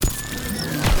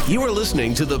You are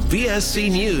listening to the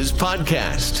BSC News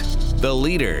Podcast, the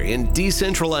leader in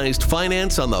decentralized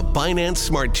finance on the Binance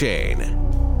Smart Chain.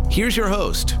 Here's your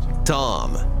host,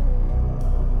 Tom.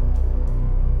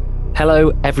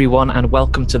 Hello, everyone, and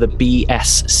welcome to the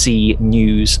BSC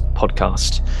News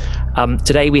Podcast.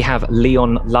 Today we have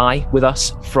Leon Lai with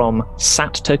us from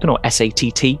SAT token or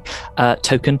SATT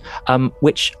token,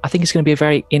 which I think is going to be a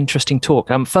very interesting talk.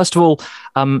 First of all,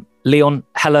 Leon,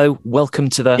 hello, welcome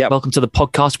to the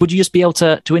podcast. Would you just be able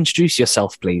to introduce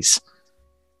yourself, please?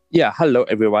 Yeah, hello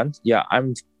everyone. Yeah,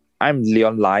 I'm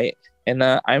Leon Lai, and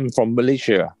I'm from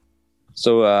Malaysia.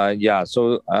 So I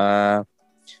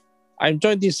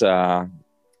joined this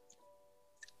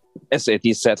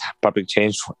SAT public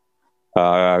change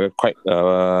quite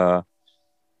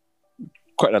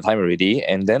a time already,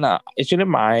 and then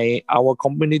actually our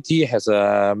community has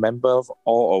a member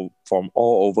from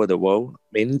all over the world,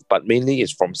 mainly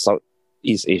is from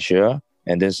Southeast Asia,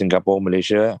 and then Singapore,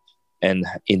 Malaysia, and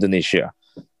Indonesia.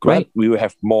 Great. But we will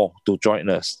have more to join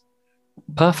us.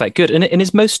 Perfect, good. And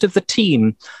is most of the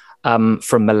team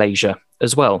from Malaysia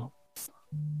as well?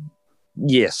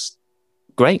 Yes.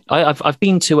 Great. I've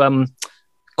been to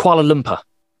Kuala Lumpur.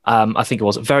 I think it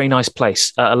was a very nice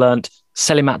place. I learned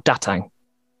Selamat Datang.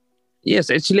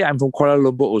 Yes, actually, I'm from Kuala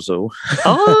Lumpur also.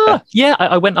 Yeah,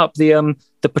 I went up the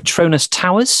Petronas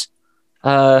Towers.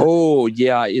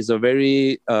 It's a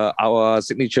very our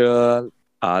signature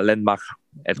landmark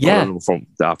at Kuala Lumpur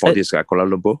for this Kuala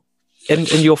Lumpur. And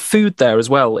your food there as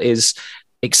well is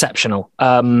exceptional.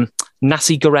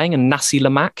 Nasi goreng and nasi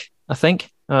lemak, I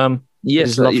think.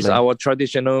 Yes, that is our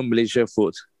traditional Malaysian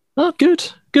food. Oh, good.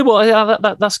 Well,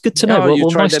 that's good to know. You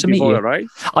tried nice that to meet before, you. Right?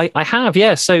 I have,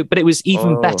 yeah. So, but it was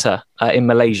even better in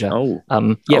Malaysia.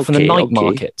 From the night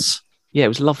markets. Yeah, it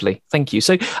was lovely. Thank you.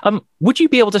 So, would you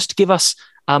be able just to give us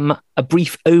a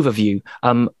brief overview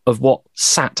of what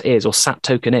SAT is or SAT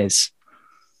token is?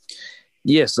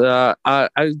 Yes,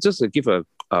 I'll just give a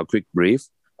quick brief.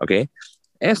 Okay,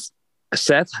 as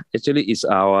SAT actually is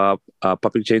our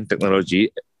public chain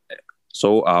technology.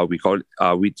 So we call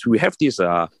we have this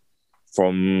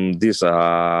from this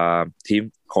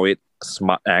team called it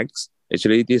SmartX.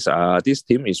 Actually, this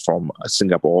team is from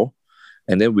Singapore,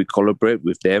 and then we collaborate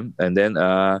with them, and then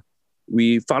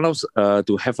we found out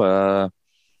to have a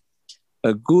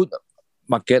good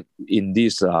market in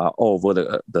this all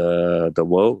over the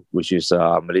world, which is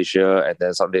Malaysia and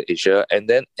then Southeast Asia, and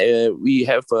then we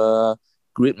have a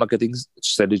great marketing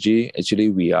strategy. Actually,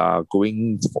 we are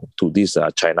going to this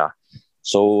China.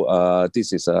 So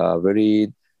this is a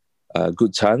very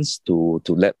good chance to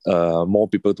let more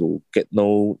people to get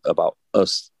know about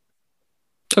us.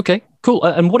 Okay, cool.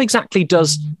 And what exactly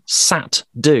does SAT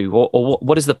do, or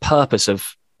what is the purpose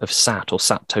of SAT or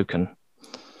SAT token?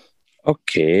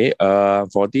 Okay,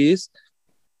 for this,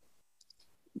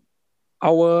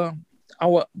 our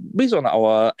based on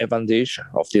our advantage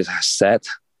of this SAT,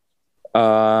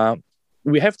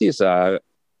 we have this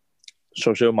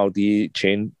social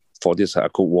multi-chain for this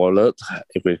code wallet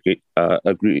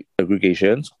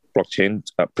aggregation blockchain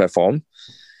platform,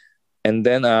 and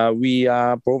then we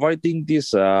are providing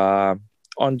this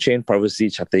on-chain privacy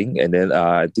chatting, and then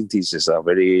I think this is a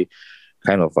very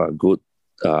kind of a good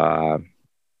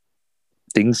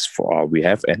things for we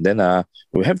have, and then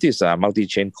we have this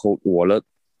multi-chain code wallet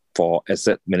for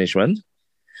asset management,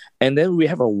 and then we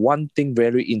have one thing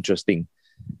very interesting,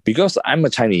 because I'm a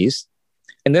Chinese,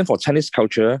 and then for Chinese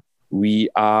culture, we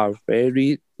are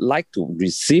very like to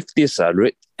receive this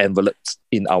red envelopes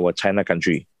in our China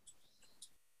country.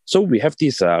 So we have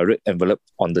this red envelope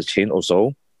on the chain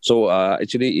also. So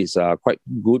actually it's quite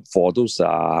good for those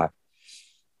for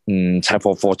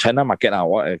China market.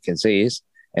 What I can say is,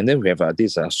 and then we have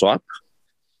this swap,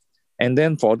 and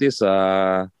then for this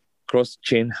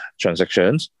cross-chain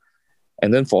transactions,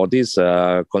 and then for this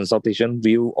consultation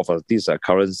view of these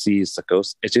currency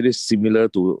circles, actually similar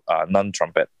to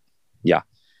non-trumpet. Yeah,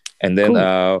 and then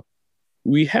cool.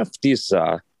 We have this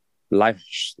live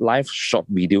short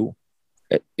video.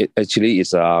 It actually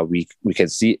is we can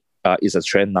see it's a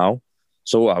trend now.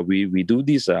 So we do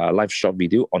this live short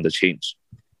video on the chains.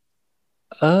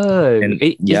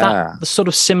 Is that sort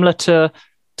of similar to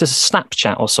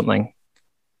Snapchat or something?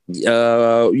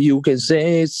 You can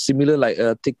say similar like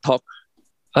TikTok.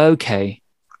 Okay,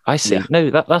 I see. Yeah. No,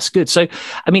 that's good. So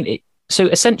I mean, so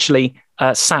essentially,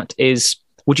 SAT is.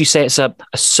 Would you say it's a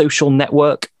social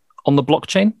network on the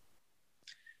blockchain?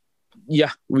 Yeah,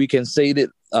 we can say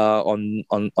that on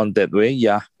that way.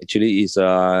 Yeah, actually, it's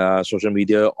social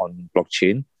media on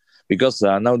blockchain, because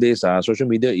nowadays social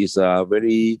media is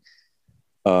very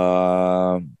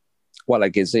what I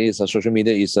can say is social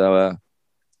media is a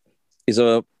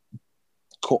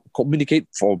communicate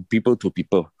from people to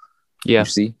people. Yeah. You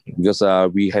see, because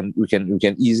we can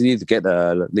easily get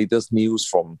the latest news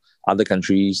from other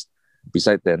countries.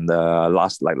 Besides than the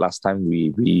last time,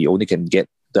 we only can get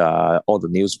all the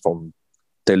news from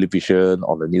television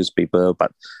or the newspaper,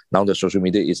 but now the social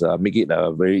media is make it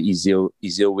a very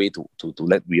easier way to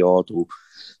let we all to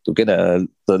get the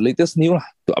latest news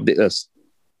to update us.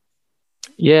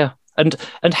 Yeah, and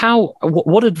how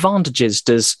what advantages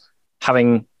does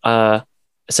having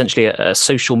essentially a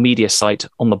social media site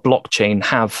on the blockchain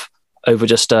have over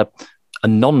just a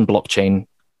non-blockchain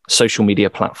social media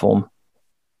platform?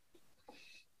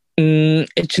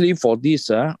 Actually, for this,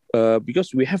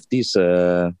 because we have this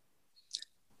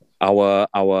our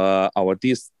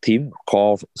this team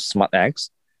called SmartX,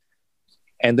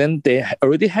 and then they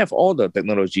already have all the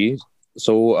technology,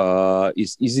 so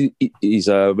it's easy. It is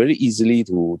very easily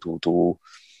to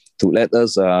let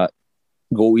us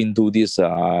go into this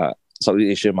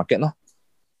Southeast Asia market, no?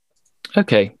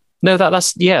 Okay. No,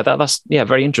 that's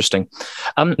very interesting.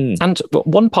 And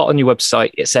one part on your website,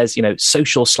 it says,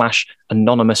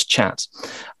 social/anonymous chat.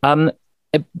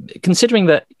 Considering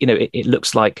that, it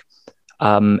looks like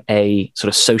a sort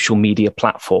of social media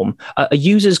platform, are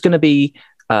users going to be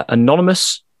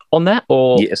anonymous on there,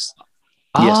 or? Yes.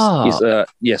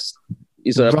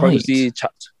 It's a privacy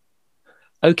chat.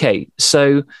 Okay,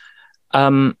 so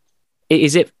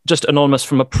is it just anonymous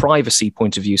from a privacy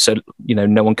point of view, so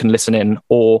no one can listen in,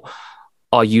 or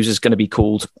are users going to be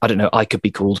called? I don't know. I could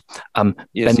be called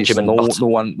Benjamin. No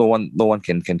one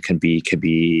can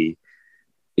be.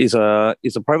 It's a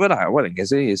private. What I can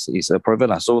say is a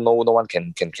private. So no one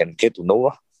can get to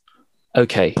know.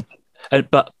 Okay,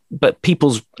 but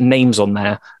people's names on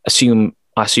there, I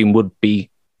assume would be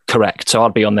correct. So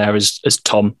I'd be on there as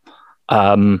Tom,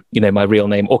 my real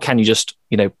name, or can you just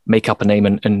make up a name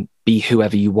and be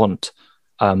whoever you want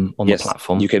on the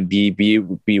platform? You can be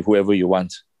whoever you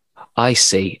want. I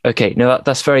see. Okay, no,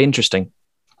 that's very interesting.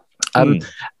 And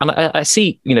I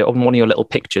see, on one of your little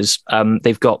pictures,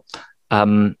 they've got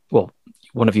one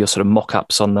of your sort of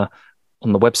mock-ups on the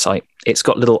website. It's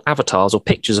got little avatars or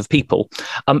pictures of people.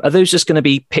 Are those just going to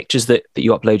be pictures that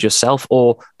you upload yourself,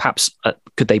 or perhaps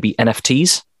could they be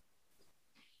NFTs?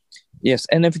 Yes,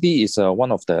 NFT is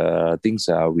one of the things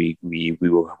we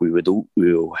will do.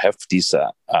 We will have this.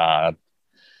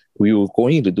 We will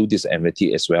going to do this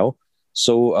NFT as well.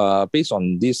 So based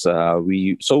on this,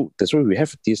 that's why we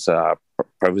have this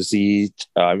privacy.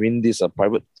 This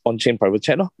private on-chain private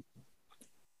channel.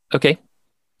 Okay.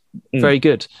 Very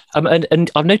good.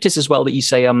 And I've noticed as well that you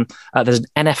say there's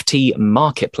an NFT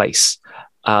marketplace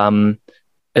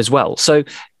as well. So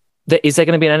is there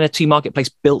going to be an NFT marketplace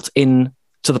built in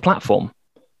to the platform?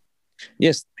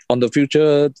 Yes, on the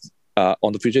future,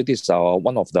 this is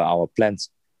one of our plans.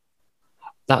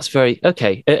 That's very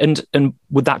okay. And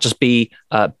would that just be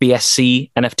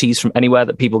BSC NFTs from anywhere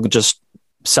that people could just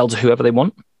sell to whoever they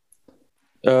want?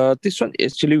 This one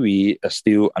actually we are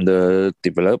still under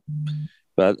develop,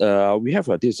 but we have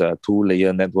this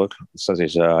 2-layer network, such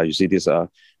as you see this,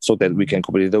 so that we can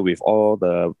compare with all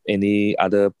any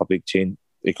other public chain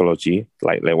ecology,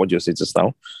 like what you said just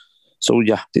now. So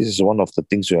yeah, this is one of the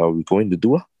things we're going to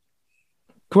do.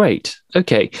 Great.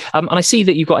 Okay. And I see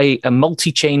that you've got a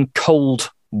multi-chain cold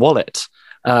wallet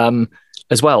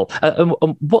as well.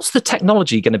 What's the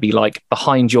technology going to be like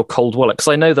behind your cold wallet? Because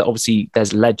I know that obviously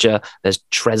there's Ledger, there's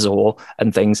Trezor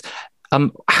and things.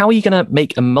 How are you going to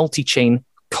make a multi-chain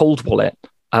cold wallet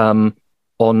on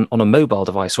a mobile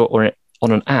device or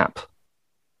on an app?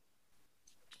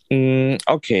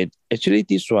 Okay. Actually,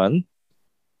 this one,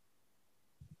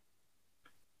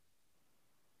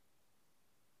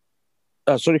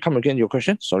 sorry, come again. Your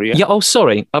question. Sorry. Yeah. Oh,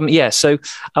 sorry. So,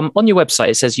 on your website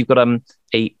it says you've got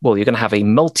you're going to have a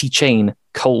multi-chain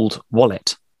cold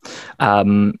wallet.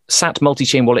 SAT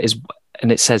multi-chain wallet is,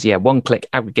 and it says one-click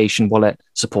aggregation wallet,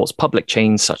 supports public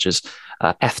chains such as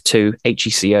F2,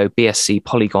 HECO, BSC,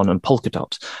 Polygon, and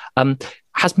Polkadot.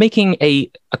 Has making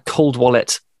a cold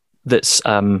wallet that's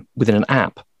within an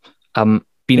app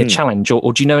been a challenge,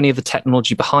 or do you know any of the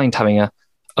technology behind having a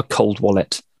cold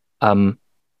wallet?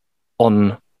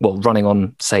 Running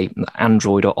on, say,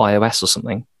 Android or iOS or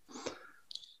something?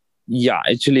 Yeah,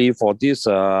 actually, for this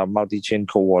multi-chain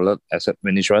cold wallet asset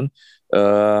management,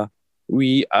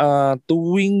 we are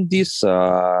doing this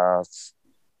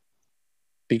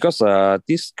because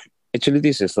this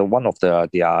is one of their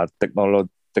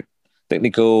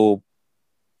technical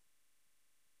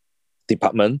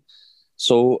department.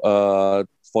 So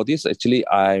for this, actually,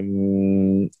 I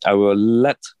will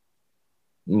let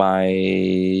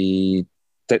my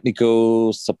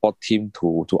technical support team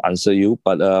to answer you,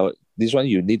 but this one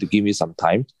you need to give me some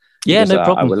time. Yeah, because, no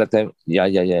problem. I will let them.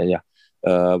 Yeah.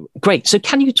 Great. So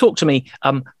can you talk to me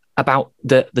about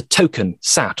the token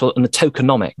SAT and the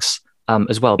tokenomics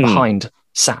as well behind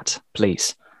SAT,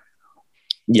 please?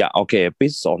 Yeah, okay.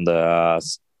 Based on the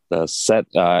SAT,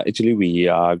 actually we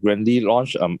grandly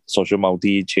launched social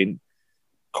multi-chain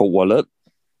code wallet,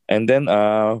 and then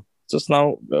just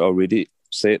now already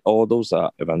said all those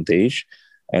advantage,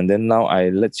 and then now I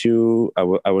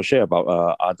will share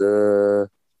about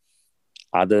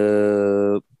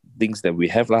other things that we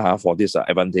have for this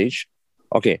advantage.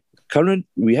 Okay, current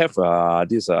we have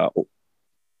this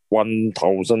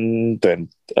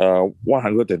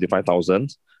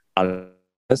 125,000, and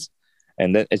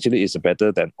then actually it's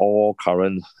better than all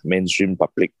current mainstream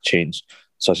public chains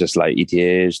such as like ETH,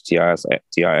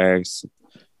 TRX,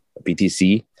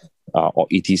 BTC, or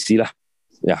ETC lah.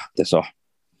 Yeah, that's all.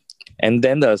 And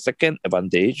then the second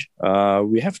advantage,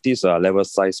 we have this level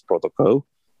size protocol.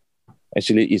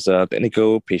 Actually, it's a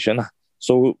technical patient,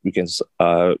 so we can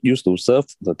use to serve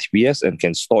the TPS and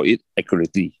can store it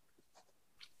accurately.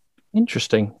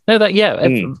 Interesting. No,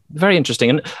 very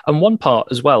interesting. And one part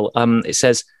as well, it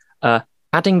says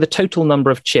adding the total number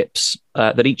of chips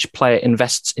that each player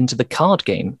invests into the card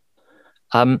game.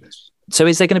 So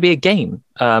is there going to be a game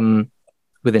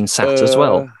within SAT as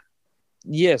well?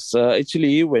 Yes,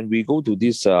 actually, when we go to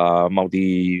this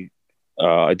metaverse,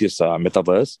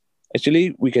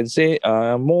 actually we can say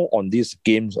more on these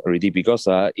games already, because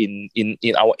in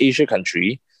our Asia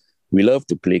country, we love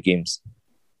to play games.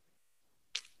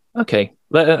 Okay,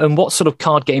 and what sort of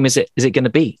card game is it going to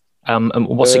be? And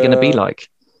what's it going to be like?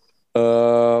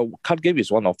 Card game is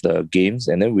one of the games,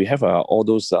 and then we have all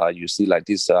those you see like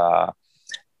this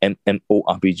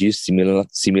MMORPGs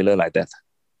similar like that.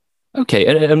 Okay,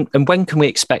 and when can we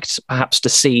expect perhaps to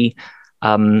see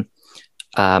any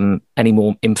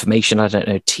more information? I don't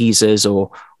know, teasers or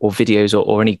videos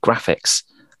or any graphics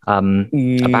about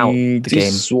the game?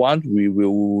 This one we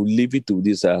will leave it to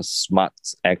this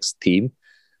SmartX team.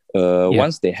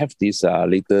 Once they have this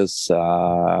latest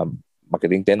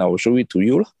marketing, then I will show it to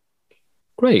you.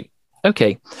 Great.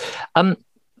 Okay. And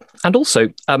also,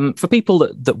 for people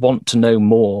that want to know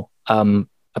more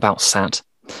about SAT,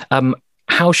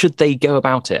 how should they go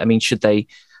about it? I mean, should they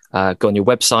go on your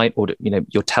website or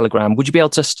your Telegram? Would you be able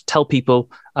to tell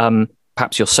people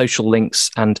perhaps your social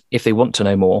links, and if they want to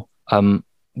know more,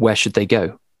 where should they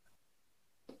go?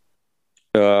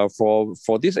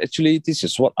 For this, actually, this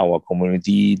is what our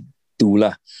community do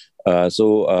lah.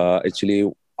 So actually,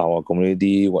 our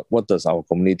community, what does our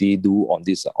community do on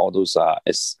this? All those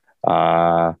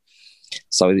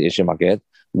Southeast Asian market,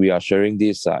 we are sharing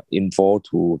this info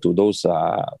to those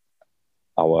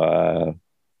our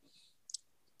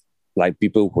like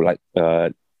people who like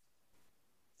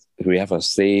we have a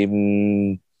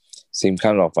same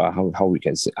kind of how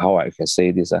I can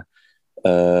say this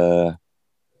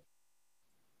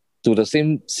to the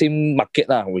same market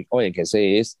all I can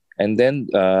say is, and then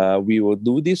we will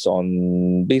do this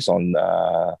based on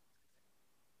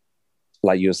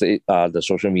like you say the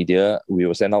social media. We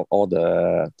will send out all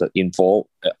the info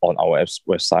on our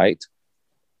website,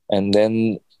 and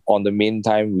then on the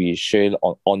meantime we share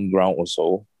on ground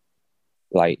also,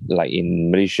 like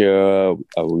in Malaysia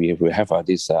we have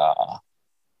this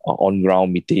on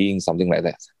ground meeting, something like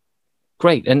that.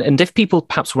 Great. And if people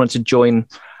perhaps want to join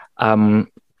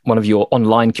one of your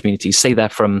online communities, say they're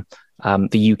from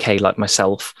the UK like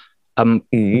myself,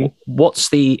 what's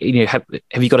the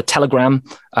have you got a Telegram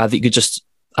that you could just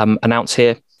announce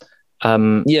here?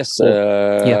 Yes,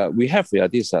 we have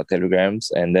these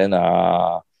telegrams, and then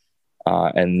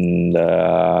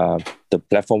the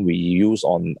platform we use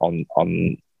on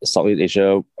Southeast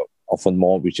Asia often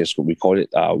more, which is we call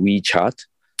it WeChat.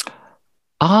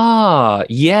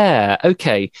 Yeah,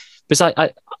 okay. Because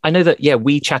I know that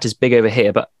WeChat is big over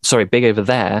here, big over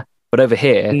there, but over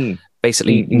here,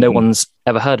 basically no one's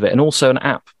ever heard of it. And also an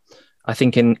app, I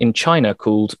think in China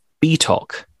called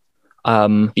BeeTalk.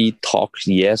 BeeTalk,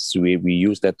 yes, we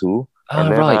use that too.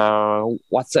 And then, right.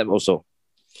 WhatsApp also.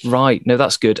 Right. No,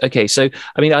 that's good. Okay, so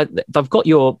I mean, I've got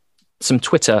some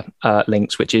Twitter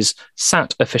links, which is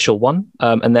SAT Official 1,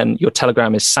 and then your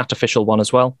Telegram is SAT Official 1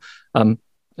 as well, and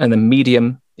then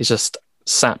Medium is just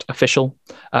SAT Official,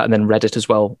 and then Reddit as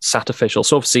well, SAT Official.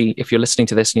 So obviously, if you're listening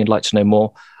to this and you'd like to know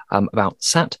more about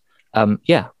SAT,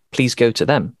 please go to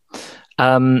them.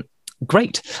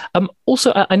 Great.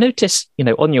 Also, I notice,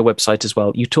 on your website as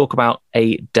well, you talk about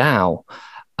a DAO,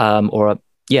 a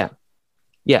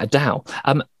DAO.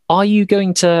 Are you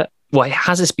going to? Well,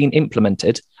 has this been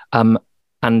implemented?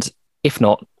 And if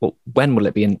not, when will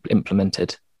it be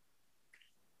implemented?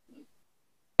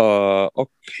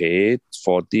 Okay.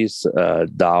 For this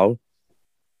DAO.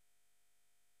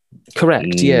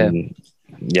 Correct. Yeah.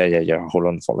 Yeah. Hold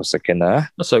on for a second.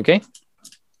 That's okay.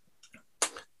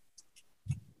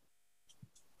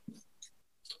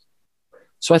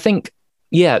 So I think,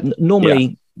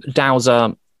 normally DAOs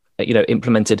are,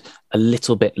 implemented a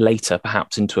little bit later,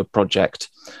 perhaps into a project.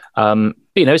 But,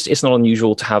 it's not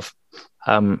unusual to have,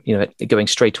 it going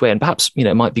straight away, and perhaps,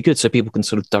 it might be good so people can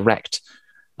sort of direct,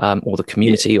 or the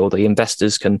community or the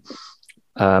investors can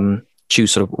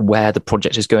choose sort of where the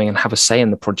project is going and have a say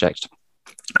in the project.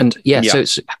 And so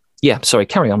it's sorry,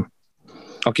 carry on.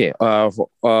 Okay.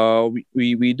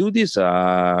 We do this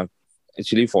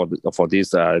actually for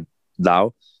this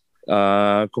DAO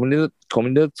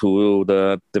committed to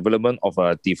the development of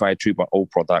DeFi 3.0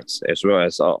 products, as well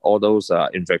as all those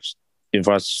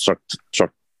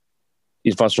infrastructure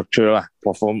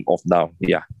platform of DAO.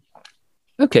 Yeah.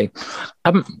 Okay.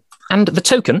 And the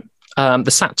token,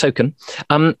 the SAT token,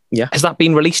 has that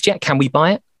been released yet? Can we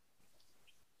buy it?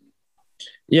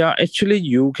 Yeah, actually,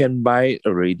 you can buy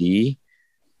already.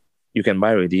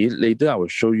 Later, I will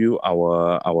show you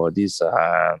our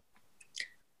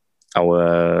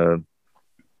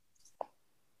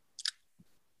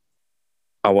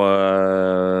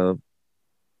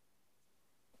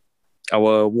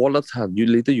wallet.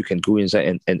 Later you can go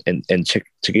inside and check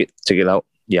it out.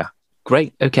 Yeah.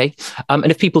 Great. Okay.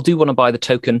 And if people do want to buy the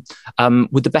token,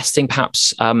 would the best thing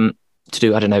perhaps to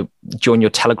do, I don't know, join your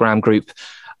Telegram group,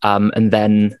 and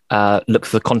then look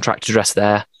for the contract address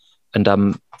there and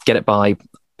get it by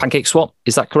PancakeSwap?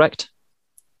 Is that correct?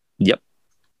 Yep.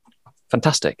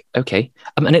 Fantastic. Okay.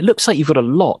 And it looks like you've got a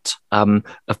lot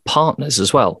of partners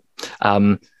as well,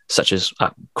 such as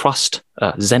Crust,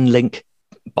 Zenlink,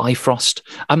 Bifrost.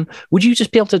 Would you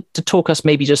just be able to talk us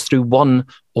maybe just through one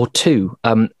or two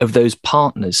of those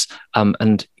partners,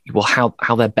 and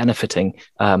how they're benefiting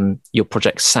your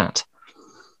project SAT?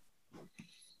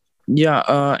 Yeah,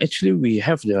 actually we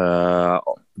have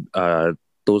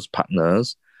those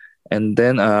partners, and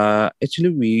then actually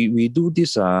we do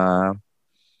this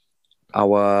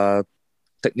our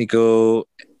technical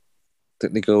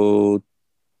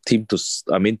team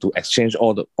to exchange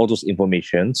all those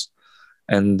informations,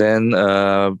 and then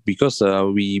because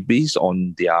we based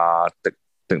on their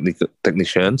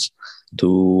technicians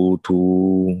to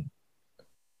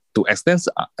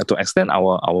extend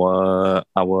our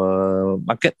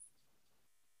market.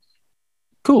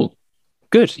 Cool,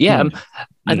 good, yeah.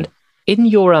 And in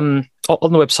your on the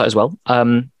website as well,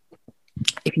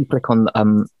 if you click on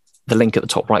the link at the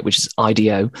top right, which is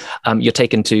IDO, you're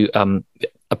taken to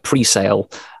a pre-sale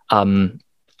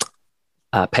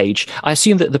page. I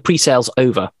assume that the pre-sale's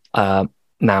over now,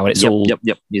 and it's all...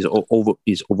 Yep. It's over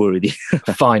already.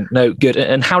 Fine. No, good.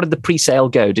 And how did the pre-sale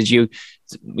go? Did you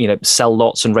sell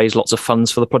lots and raise lots of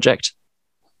funds for the project?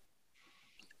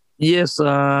 Yes,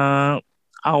 our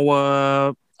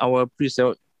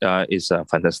pre-sale is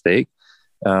fantastic.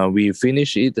 We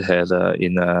finished it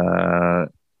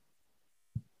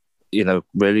in a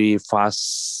very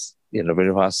fast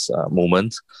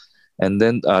moment, and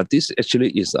then this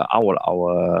actually is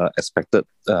our expected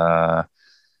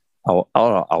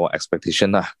our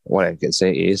expectation. What I can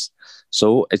say is,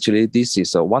 so actually this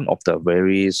is one of the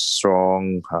very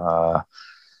strong.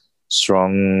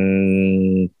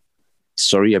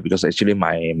 Sorry, because actually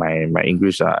my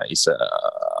English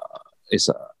is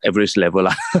average level.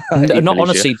 No,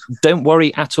 honestly, don't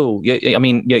worry at all. I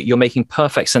mean, you're making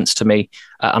perfect sense to me,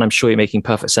 and I'm sure you're making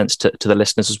perfect sense to the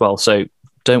listeners as well. So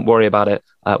don't worry about it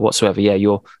whatsoever. Yeah,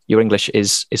 your English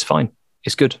is fine.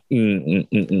 It's good.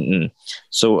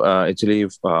 So actually,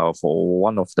 for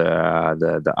one of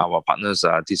our partners,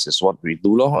 this is what we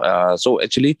do. So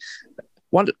actually,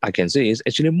 what I can say is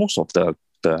actually most of the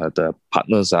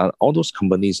partners, all those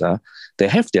companies, they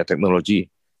have their technology,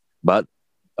 but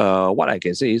what I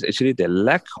can say is actually the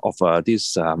lack of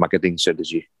this marketing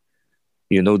strategy.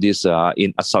 This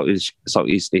in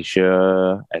Southeast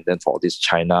Asia, and then for this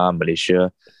China,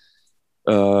 Malaysia,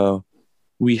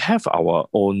 we have our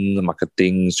own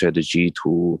marketing strategy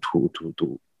to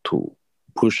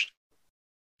push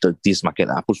this market,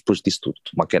 push this to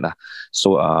market.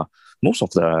 So most of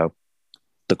the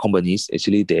companies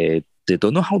actually they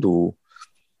don't know how to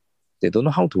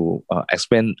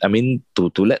expand. I mean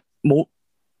to let more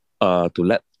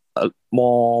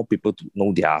more people to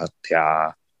know their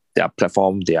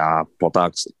platform, their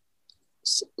products,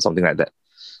 something like that.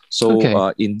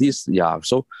 So in this,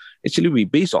 so actually we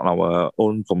based on our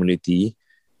own community,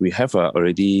 we have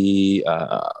already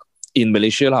in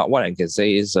Malaysia. What I can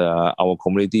say is our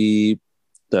community,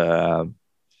 the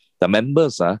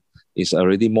members is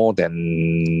already more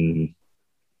than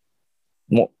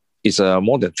more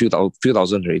than few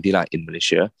thousand already in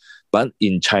Malaysia. But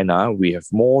in China, we have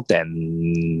more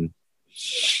than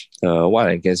what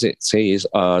I can say is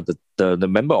the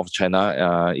member of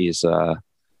China is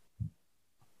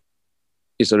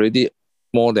already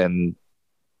more than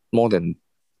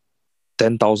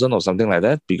 10,000 or something like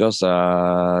that, because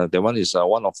that one is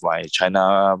one of my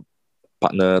China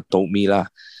partner told me lah.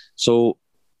 So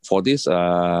for this,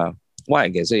 what I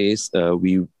can say is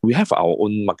we have our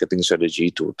own marketing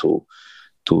strategy to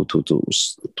do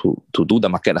the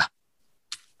market lah.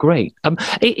 Great. Am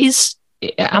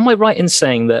I right in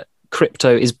saying that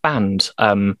crypto is banned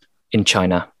in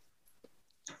China?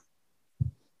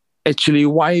 Actually,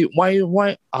 why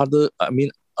other? I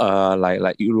mean,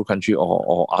 like Euro country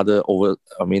or other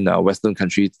Western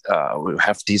countries will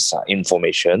have this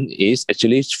information is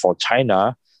actually for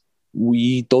China.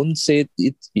 We don't say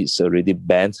it is already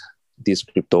banned, this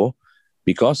crypto,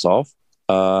 because of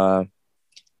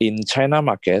in China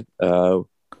market,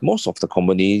 most of the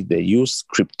company, they use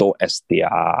crypto as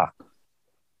their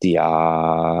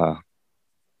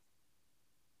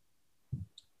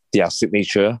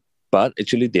signature, but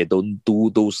actually they don't do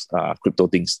those crypto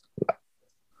things.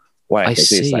 What I can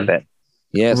say is like that.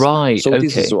 Yes. Right. So okay.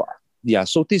 This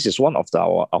is one of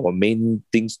our main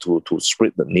things to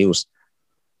spread the news.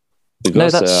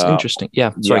 Because, no, that's interesting.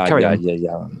 Yeah. Sorry, carry on.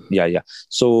 Yeah.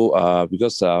 So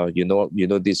because you know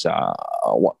this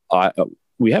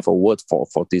we have a word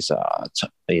for this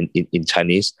in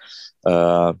Chinese.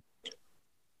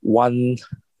 One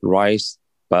rice,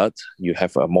 but you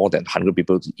have more than 100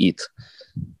 people to eat.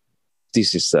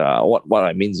 This is what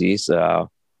I mean is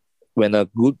when a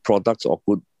good product or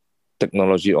good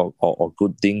technology or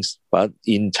good things, but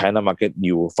in China market,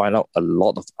 you will find out a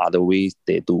lot of other ways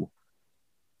they do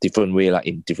different way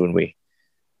in different way.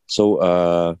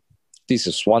 So this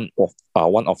is one of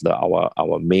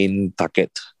our main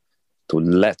target, to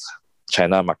let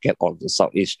China market or the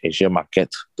Southeast Asia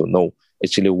market to know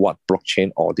actually what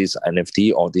blockchain or this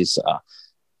NFT or this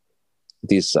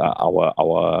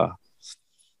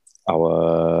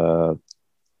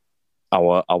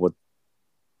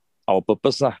our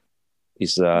purpose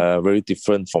is very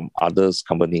different from others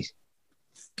companies.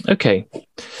 Okay.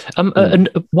 And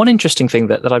one interesting thing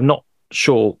that I'm not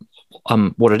sure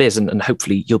what it is, and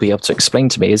hopefully you'll be able to explain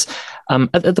to me, is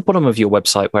at the bottom of your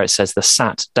website where it says the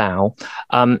SAT DAO,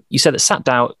 you said that SAT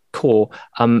DAO core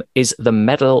is the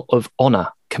Medal of Honor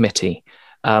Committee.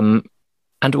 And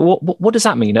what does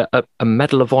that mean, a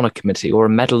Medal of Honor Committee or a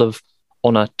Medal of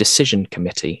Honor Decision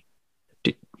Committee?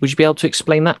 Would you be able to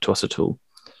explain that to us at all?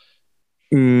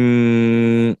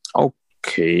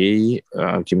 Okay,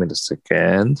 give me a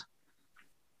second.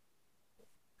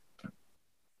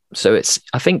 So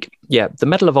I think, the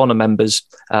Medal of Honor members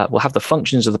will have the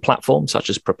functions of the platform, such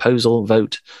as proposal,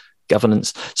 vote,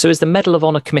 governance. So is the Medal of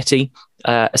Honor Committee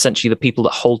essentially the people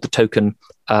that hold the token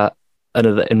and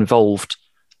are involved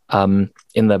in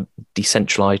the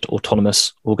decentralized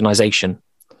autonomous organization?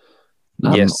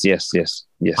 Yes.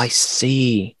 I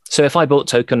see. So if I bought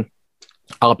token,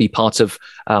 I'll be part of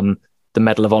the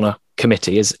Medal of Honor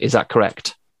Committee. Is that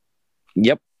correct?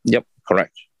 Yep,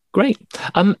 correct. Great.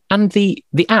 And the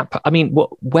app, I mean,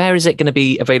 where is it going to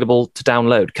be available to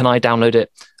download? Can I download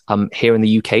it here in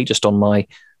the UK just on my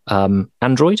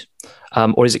Android?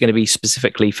 Or is it going to be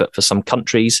specifically for some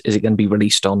countries? Is it going to be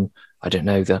released on, I don't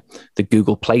know, the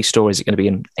Google Play Store? Is it going to be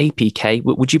an APK?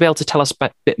 Would you be able to tell us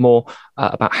a bit more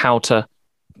about how to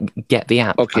get the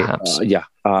app, perhaps?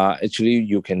 Actually,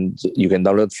 you can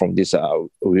download from this.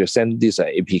 We'll send this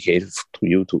APK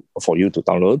for you to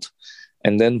download.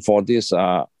 And then for this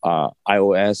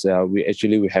iOS,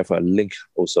 we have a link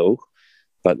also,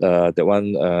 but that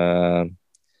one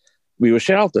we will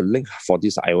share out the link for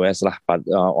this iOS lah. But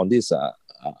on this the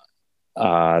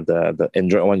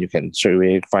Android one, you can straight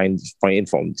away find it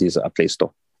from this Play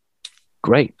Store.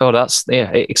 Great. Oh, that's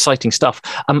exciting stuff.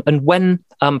 And when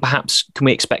perhaps can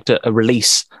we expect a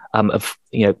release of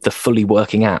the fully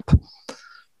working app?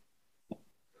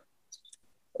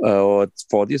 For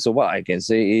this, what I can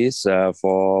say is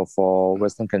for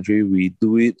Western country, we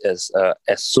do it as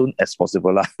soon as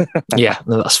possible. Yeah,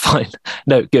 no, that's fine.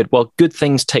 No, good. Well, good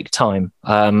things take time.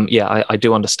 I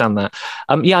do understand that.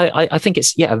 I think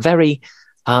it's a very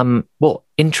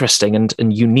interesting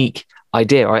and unique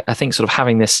idea. I think sort of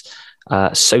having this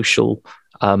social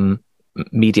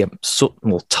media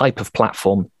type of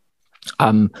platform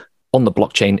on the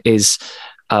blockchain is,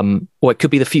 it could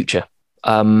be the future.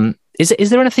 Is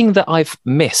there anything that I've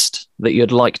missed that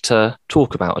you'd like to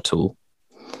talk about at all?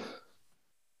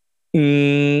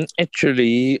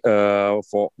 Actually,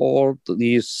 for all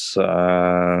these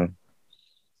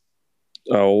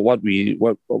what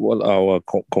our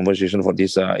conversation for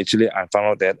this. Actually, I found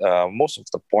out that most of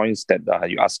the points that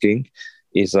you're asking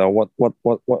is what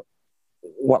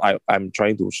I'm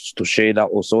trying to share it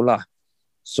out also lah.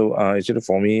 So actually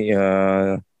for me,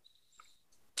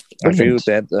 I feel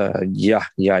that yeah.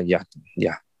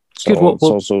 So, Good.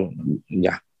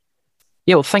 Yeah.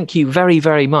 Yeah, well, thank you very,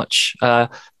 very much for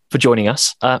joining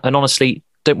us. And honestly,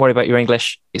 don't worry about your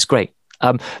English; it's great.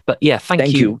 But yeah,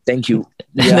 thank you.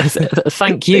 Yeah.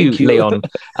 Thank you, Leon.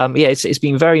 Yeah, it's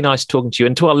been very nice talking to you,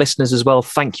 and to our listeners as well.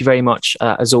 Thank you very much,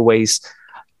 as always,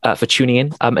 for tuning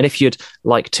in. And if you'd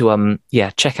like to,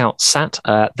 check out SAT.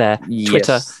 Their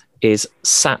Twitter is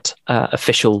SAT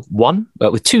Official1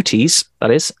 with 2 T's,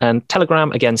 that is, and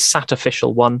Telegram again SAT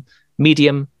Official1,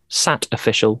 Medium SAT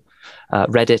Official,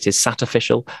 Reddit is SAT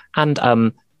Official, and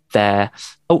would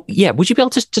you be able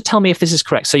to tell me if this is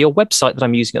correct? So your website that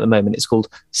I'm using at the moment is called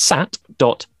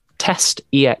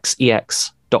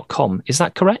sat.testexex.com. Is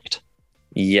that correct?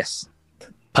 Yes.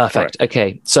 Perfect. Correct.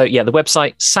 Okay. So yeah, the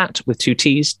website sat with 2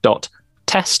 T's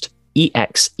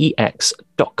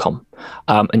 .testexex.com.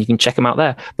 And you can check them out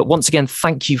there. But once again,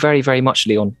 thank you very, very much,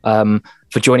 Leon,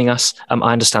 for joining us.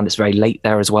 I understand it's very late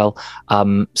there as well.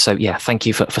 So yeah, thank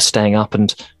you for staying up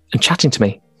and chatting to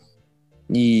me.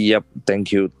 Yep.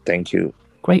 Thank you.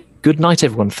 Great. Good night,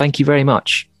 everyone. Thank you very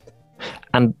much.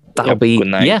 And that'll be good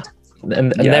night. Yeah.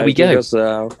 And there we go.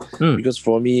 Because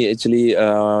for me, actually,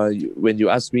 when you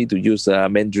ask me to use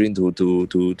Mandarin to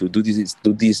do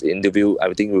this interview,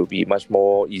 I think it will be much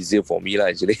more easier for me,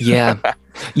 actually. Yeah.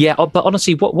 But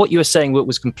honestly, what you were saying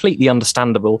was completely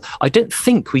understandable. I don't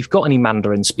think we've got any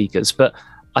Mandarin speakers, but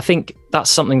I think that's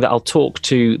something that I'll talk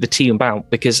to the team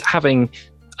about, because having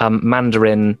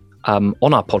Mandarin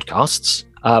on our podcasts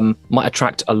might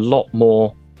attract a lot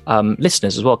more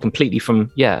listeners as well, completely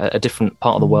from a different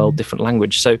part of the world, different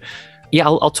language. So yeah,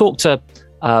 I'll talk to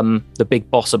the big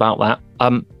boss about that.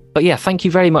 But yeah, thank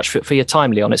you very much for your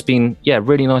time, Leon. It's been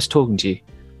really nice talking to you.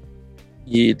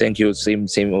 Yeah, thank you. Same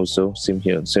also. Same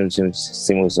here. Same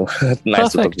also.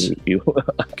 Nice Perfect. to talk to you.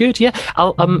 Good. Yeah,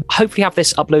 I'll hopefully have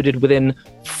this uploaded within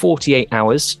 48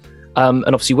 hours. And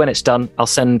obviously, when it's done, I'll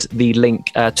send the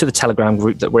link to the Telegram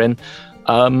group that we're in.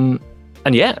 And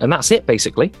that's it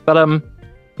basically. But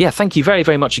thank you very,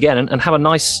 very much again, and have a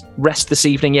nice rest this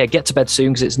evening. Yeah, get to bed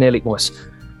soon because it's nearly 1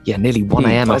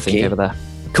 a.m. I think over there.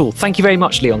 Cool. Thank you very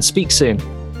much, Leon. Speak soon.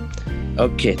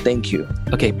 Okay. Thank you.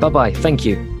 Okay. Bye-bye. Thank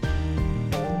you.